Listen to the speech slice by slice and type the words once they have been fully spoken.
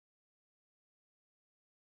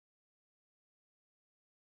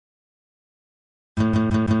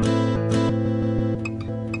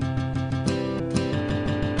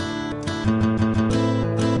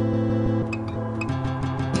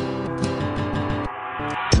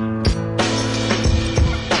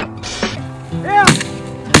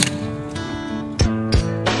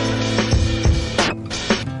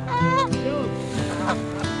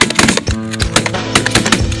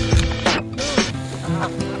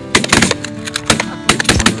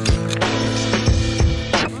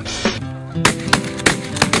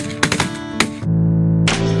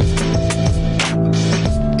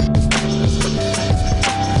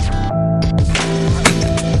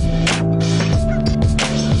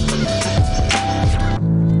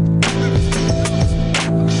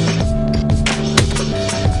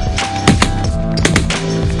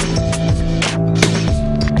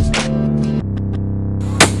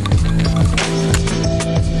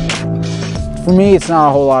For me, it's not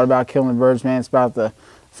a whole lot about killing the birds, man. It's about the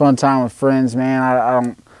fun time with friends, man.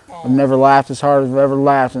 I've never laughed as hard as I've ever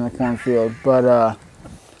laughed in the cornfield. But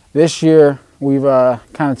this year, we've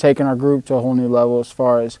kind of taken our group to a whole new level as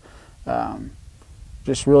far as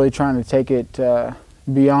just really trying to take it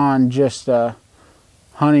beyond just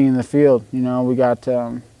hunting in the field. You know, we got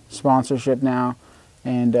sponsorship now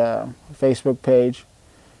and a Facebook page,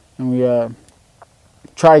 and we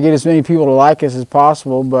try to get as many people to like us as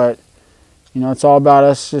possible, but you know, it's all about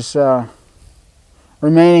us just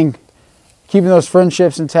keeping those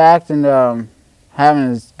friendships intact and having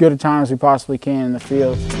as good a time as we possibly can in the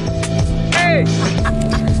field. Hey!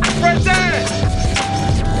 Right there!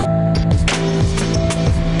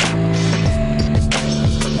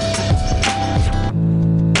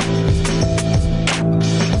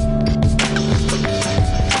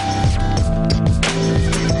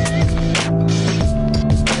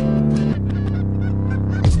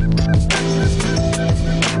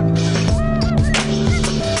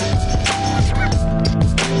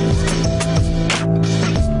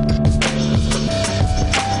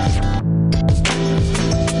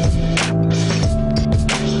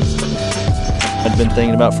 I'd been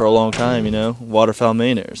thinking about for a long time, you know, Waterfowl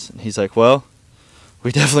Millionaires. And he's like, well,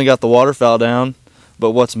 we definitely got the waterfowl down,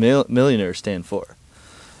 but what's millionaires stand for?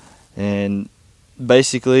 And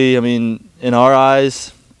basically, I mean, in our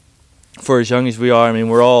eyes, for as young as we are, I mean,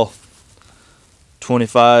 we're all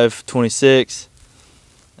 25, 26.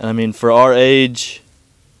 And I mean, for our age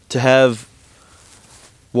to have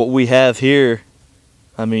what we have here,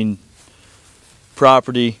 I mean,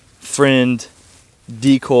 property, friend,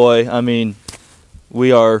 decoy, I mean,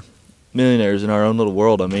 we are millionaires in our own little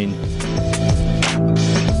world. I mean,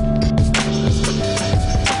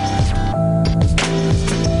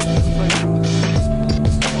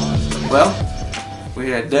 well, we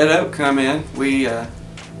had Deadoak come in. We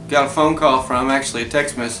got a phone call from, actually a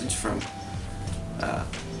text message from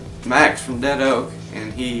Max from Deadoak,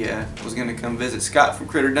 and he was going to come visit Scott from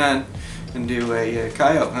Critter Dun and do a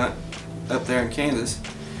coyote hunt up there in Kansas,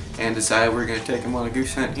 and decided we were going to take him on a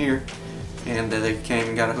goose hunt here. And they came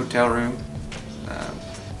and got a hotel room,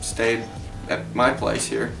 stayed at my place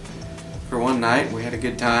here for one night. We had a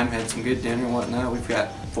good time, had some good dinner and whatnot. We've got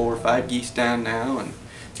 4 or 5 geese down now, and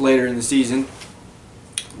it's later in the season.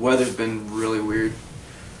 The weather's been really weird.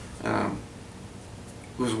 It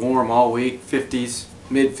was warm all week, 50s,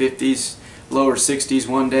 mid-50s, lower 60s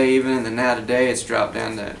one day even, and then now today it's dropped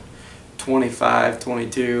down to 25,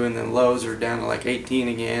 22, and then lows are down to like 18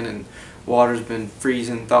 again, and water's been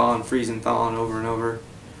freezing, thawing over and over,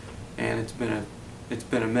 and it's been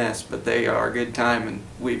a mess. But they are a good time, and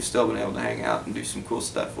we've still been able to hang out and do some cool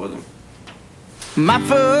stuff with them. My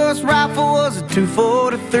first rifle was a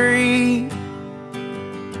 243.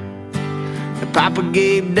 The Papa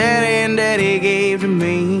gave Daddy and Daddy gave to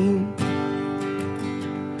me,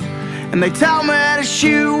 and they taught me how to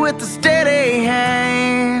shoot with a steady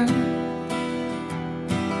hand.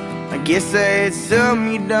 I guess that's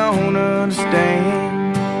something you don't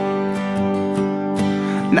understand.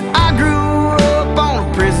 Now I grew up on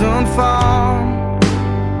a prison farm,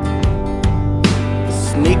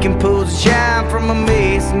 sneaking pulls of shine from a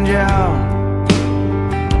mason jar.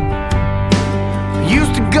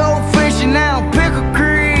 Used to go fishing out Pickle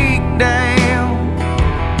Creek down,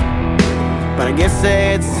 but I guess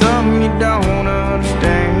that's something you don't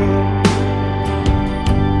understand.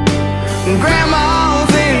 Grandma's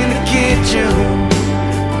in the kitchen,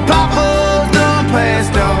 Papa's done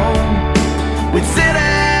passed on. We'd sit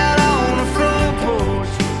out on the front porch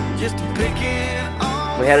just picking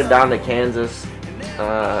on. We headed down to Kansas.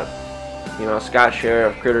 You know, Scott Scherer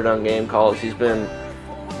of Critter Dun Game Calls, he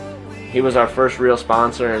was our first real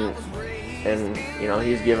sponsor, and you know,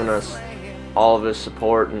 he's given us all of his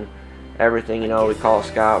support and everything. You know, we call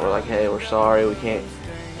Scott, we're like, hey, we're sorry, we can't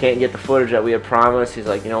get the footage that we had promised. He's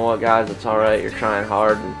like, you know what, guys, it's all right, you're trying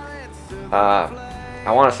hard. And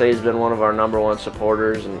I want to say he's been one of our #1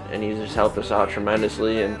 supporters, and he's just helped us out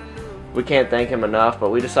tremendously, and we can't thank him enough. But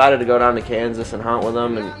we decided to go down to Kansas and hunt with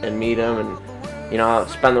him and meet him, and you know,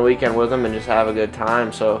 spend the weekend with him and just have a good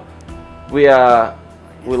time. So we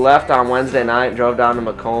left on Wednesday night, drove down to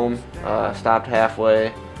Macomb, stopped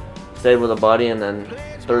halfway, stayed with a buddy, and then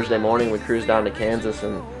Thursday morning we cruised down to Kansas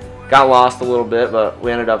and got lost a little bit, but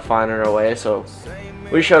we ended up finding our way. So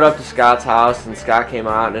we showed up to Scott's house, and Scott came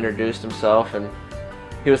out and introduced himself, and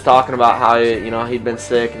he was talking about how he'd been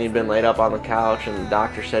sick and he'd been laid up on the couch, and the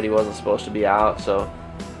doctor said he wasn't supposed to be out. So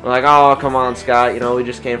we're like, oh, come on, Scott, we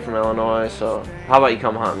just came from Illinois, so how about you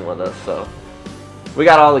come hunting with us? So we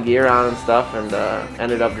got all the gear on and stuff, and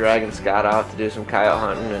ended up dragging Scott out to do some coyote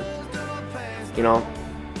hunting. And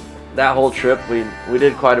that whole trip we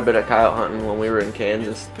did quite a bit of coyote hunting when we were in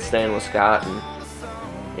Kansas, staying with Scott, and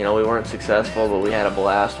we weren't successful, but we had a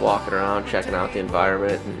blast walking around, checking out the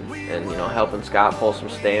environment, and helping Scott pull some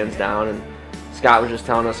stands down. And Scott was just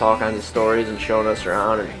telling us all kinds of stories and showing us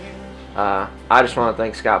around. And I just want to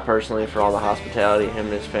thank Scott personally for all the hospitality him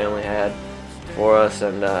and his family had for us,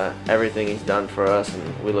 and everything he's done for us.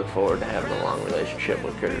 And we look forward to having a long relationship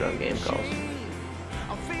with Critter Dun Game Calls.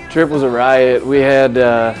 Trip was a riot. We had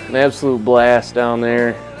an absolute blast down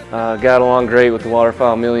there. Got along great with the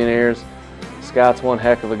Waterfowl Millionaires. Scott's one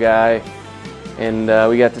heck of a guy, and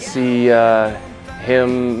we got to see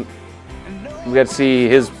him. We got to see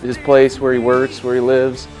his place where he works, where he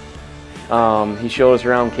lives. He showed us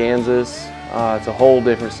around Kansas. It's a whole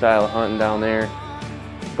different style of hunting down there,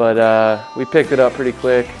 but we picked it up pretty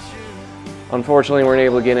quick. Unfortunately, we weren't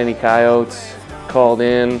able to get any coyotes called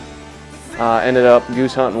in. Ended up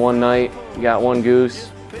goose hunting one night. Got one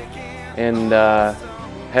goose, and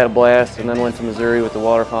had a blast, and then went to Missouri with the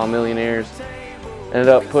Waterfowl Millionaires. Ended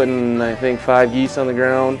up putting, I think, 5 geese on the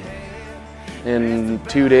ground in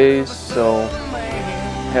 2 days, so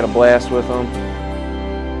had a blast with them.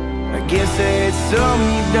 I guess it's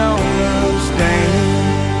something you don't understand.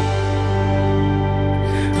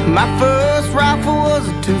 My first rifle was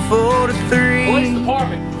a 243. Police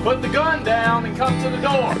department, put the gun down and come to the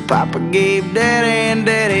door. Papa gave Daddy and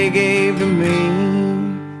Daddy gave to me.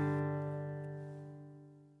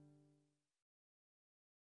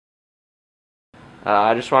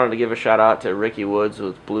 I just wanted to give a shout out to Ricky Woods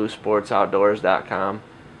with BlueSportsOutdoors.com.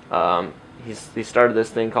 He started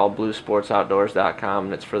this thing called BlueSportsOutdoors.com,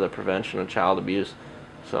 and it's for the prevention of child abuse.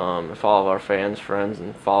 So if all of our fans, friends,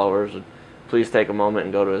 and followers would please take a moment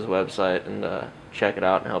and go to his website and check it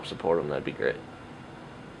out and help support him, that'd be great.